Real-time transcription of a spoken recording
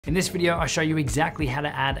In this video, I show you exactly how to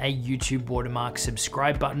add a YouTube watermark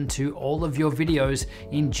subscribe button to all of your videos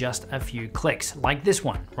in just a few clicks, like this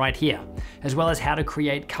one right here, as well as how to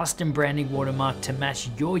create custom branding watermark to match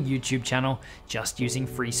your YouTube channel just using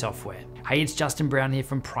free software. Hey, it's Justin Brown here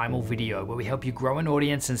from Primal Video, where we help you grow an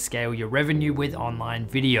audience and scale your revenue with online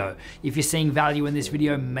video. If you're seeing value in this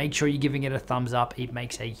video, make sure you're giving it a thumbs up. It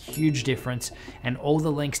makes a huge difference, and all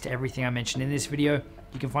the links to everything I mentioned in this video,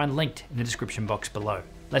 you can find linked in the description box below.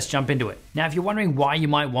 Let's jump into it. Now, if you're wondering why you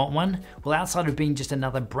might want one, well, outside of being just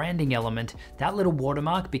another branding element, that little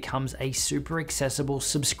watermark becomes a super accessible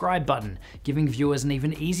subscribe button, giving viewers an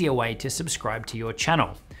even easier way to subscribe to your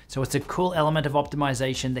channel. So it's a cool element of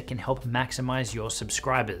optimization that can help maximize your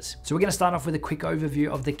subscribers. So we're gonna start off with a quick overview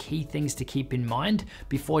of the key things to keep in mind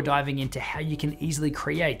before diving into how you can easily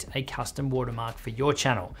create a custom watermark for your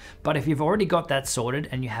channel. But if you've already got that sorted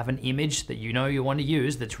and you have an image that you know you want to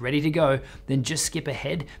use that's ready to go, then just skip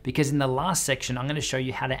ahead, because in the last section, I'm gonna show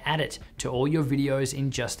you how to add it to all your videos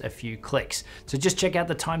in just a few clicks. So just check out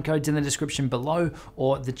the time codes in the description below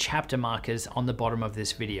or the chapter markers on the bottom of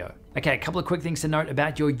this video. Okay, a couple of quick things to note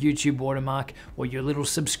about your YouTube watermark or your little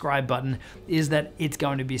subscribe button is that it's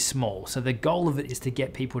going to be small. So the goal of it is to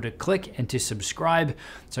get people to click and to subscribe.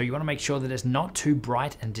 So you want to make sure that it's not too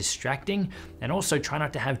bright and distracting, and also try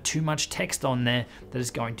not to have too much text on there that is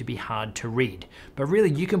going to be hard to read. But really,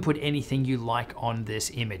 you can put anything you like on this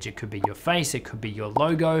image. It could be your face, it could be your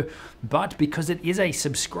logo, but because it is a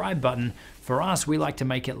subscribe button, for us, we like to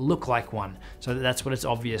make it look like one, so that's what it's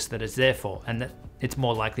obvious that it's there for, and that it's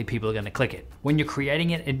more likely people are going to click it. When you're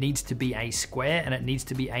creating it, it needs to be a square, and it needs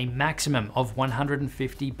to be a maximum of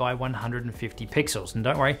 150 by 150 pixels. And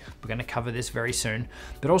don't worry, we're going to cover this very soon.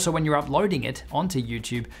 But also, when you're uploading it onto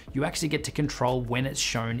YouTube, you actually get to control when it's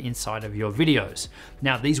shown inside of your videos.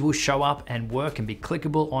 Now, these will show up and work and be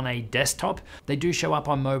clickable on a desktop. They do show up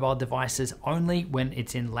on mobile devices only when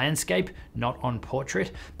it's in landscape, not on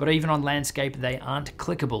portrait, but even on landscape, they aren't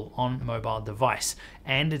clickable on mobile device.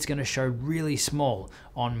 And it's going to show really small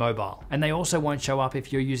on mobile. And they also won't show up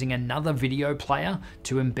if you're using another video player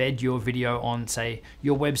to embed your video on, say,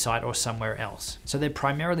 your website or somewhere else. So they're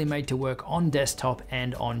primarily made to work on desktop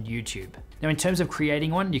and on YouTube. Now, in terms of creating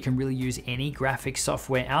one, you can really use any graphic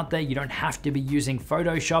software out there. You don't have to be using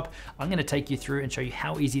Photoshop. I'm going to take you through and show you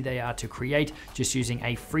how easy they are to create just using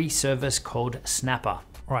a free service called Snapper.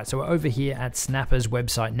 All right, so we're over here at Snapper's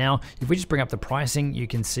website now. If we just bring up the pricing, you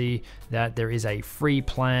can see that there is a free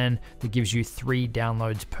plan that gives you 3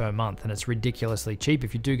 downloads per month, and it's ridiculously cheap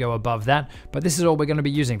if you do go above that. But this is all we're going to be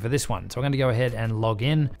using for this one. So I'm going to go ahead and log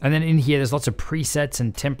in. And then in here, there's lots of presets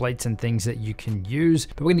and templates and things that you can use.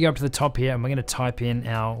 But we're going to go up to the top here and we're going to type in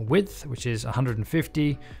our width, which is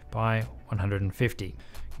 150 by 150,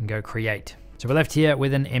 and go create. So we're left here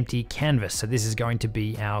with an empty canvas. So this is going to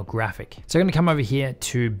be our graphic. So I'm going to come over here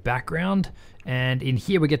to background, and in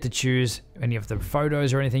here we get to choose any of the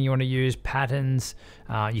photos or anything you want to use, patterns.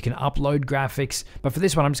 You can upload graphics, but for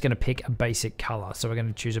this one, I'm just going to pick a basic color. So we're going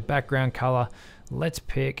to choose a background color. Let's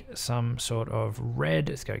pick some sort of red.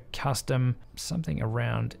 Let's go custom, something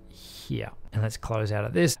around here. And let's close out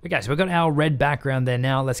of this. Okay, so we've got our red background there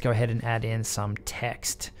now. Let's go ahead and add in some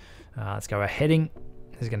text. Let's go a heading.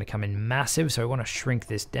 This is going to come in massive, so we want to shrink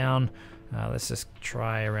this down. Let's just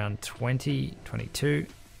try around 20, 22.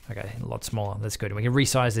 Okay, a lot smaller. That's good. And we can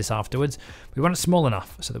resize this afterwards. We want it small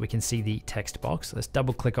enough so that we can see the text box. Let's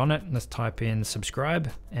double click on it. Let's type in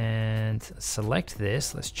subscribe and select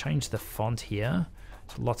this. Let's change the font here.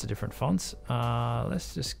 So lots of different fonts.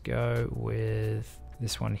 Let's just go with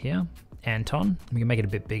this one here, Anton. We can make it a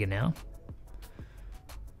bit bigger now.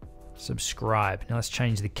 Subscribe. Now let's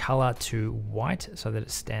change the color to white so that it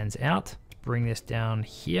stands out. Bring this down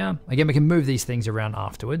here. Again, we can move these things around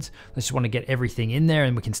afterwards. Let's just want to get everything in there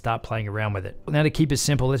and we can start playing around with it. Now, to keep it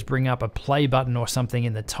simple, let's bring up a play button or something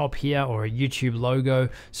in the top here, or a YouTube logo,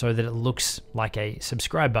 so that it looks like a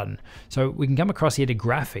subscribe button. So we can come across here to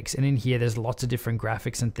graphics, and in here there's lots of different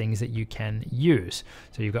graphics and things that you can use.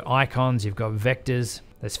 So you've got icons, you've got vectors,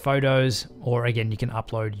 there's photos, or again, you can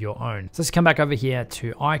upload your own. So let's come back over here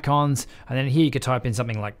to icons, and then here you could type in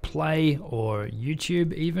something like play or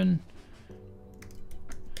YouTube even.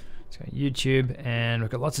 Let's go YouTube, and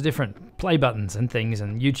we've got lots of different play buttons and things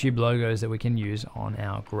and YouTube logos that we can use on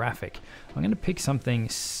our graphic. I'm gonna pick something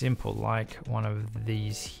simple like one of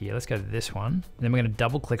these here. Let's go to this one. And then we're gonna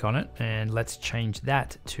double click on it, and let's change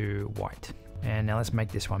that to white. And now let's make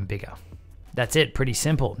this one bigger. That's it, pretty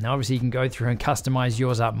simple. Now obviously you can go through and customize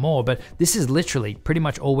yours up more, but this is literally pretty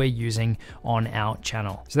much all we're using on our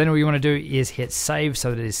channel. So then what you wanna do is hit save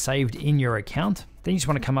so that it is saved in your account. Then you just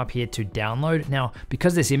want to come up here to download. Now,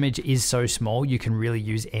 because this image is so small, you can really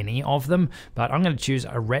use any of them, but I'm going to choose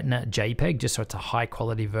a Retina JPEG just so it's a high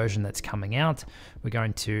quality version that's coming out. We're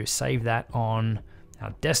going to save that on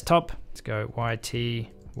our desktop. Let's go YT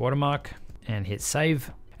Watermark and hit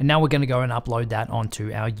save. And now we're going to go and upload that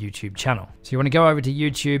onto our YouTube channel. So you want to go over to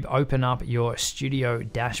YouTube, open up your studio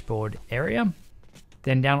dashboard area.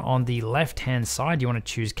 Then down on the left-hand side, you want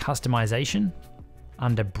to choose customization.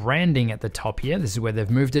 Under branding at the top here, this is where they've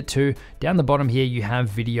moved it to. Down the bottom here, you have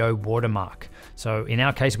video watermark. So in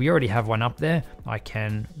our case, we already have one up there. I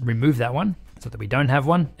can remove that one so that we don't have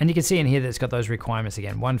one. And you can see in here that it's got those requirements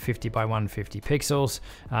again, 150 by 150 pixels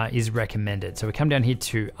is recommended. So we come down here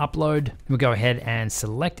to upload. We'll go ahead and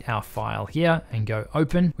select our file here and go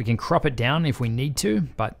open. We can crop it down if we need to,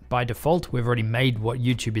 but by default, we've already made what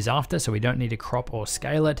YouTube is after, so we don't need to crop or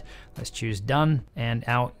scale it. Let's choose done. And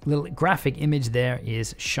our little graphic image there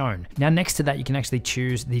is shown. Now, next to that, you can actually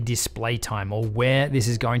choose the display time or where this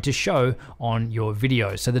is going to show on your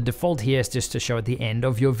video. So the default here is just to show at the end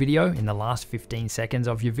of your video in the last 15 seconds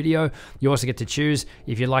of your video. You also get to choose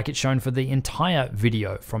if you'd like it shown for the entire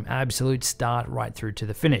video from absolute start right through to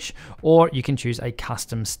the finish, or you can choose a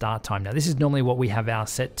custom start time. Now, this is normally what we have ours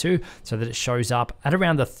set to so that it shows up at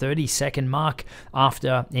around the 30-second mark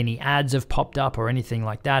after any ads have popped up or anything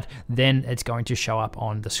like that. Then it's going to show up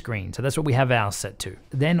on the screen. So that's what we have ours set to.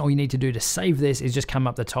 Then all you need to do to save this is just come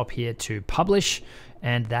up the top here to publish,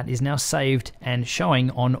 and that is now saved and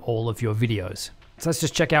showing on all of your videos. So let's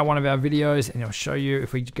just check out one of our videos and I'll show you.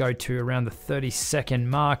 If we go to around the 30-second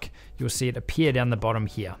mark, you'll see it appear down the bottom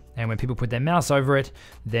here. And when people put their mouse over it,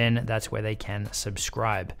 then that's where they can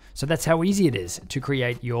subscribe. So that's how easy it is to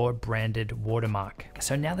create your branded watermark.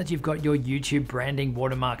 So now that you've got your YouTube branding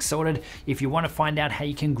watermark sorted, if you want to find out how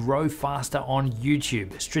you can grow faster on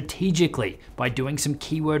YouTube strategically by doing some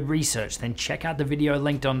keyword research, then check out the video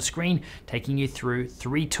linked on screen, taking you through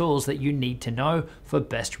 3 tools that you need to know for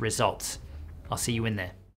best results. I'll see you in there.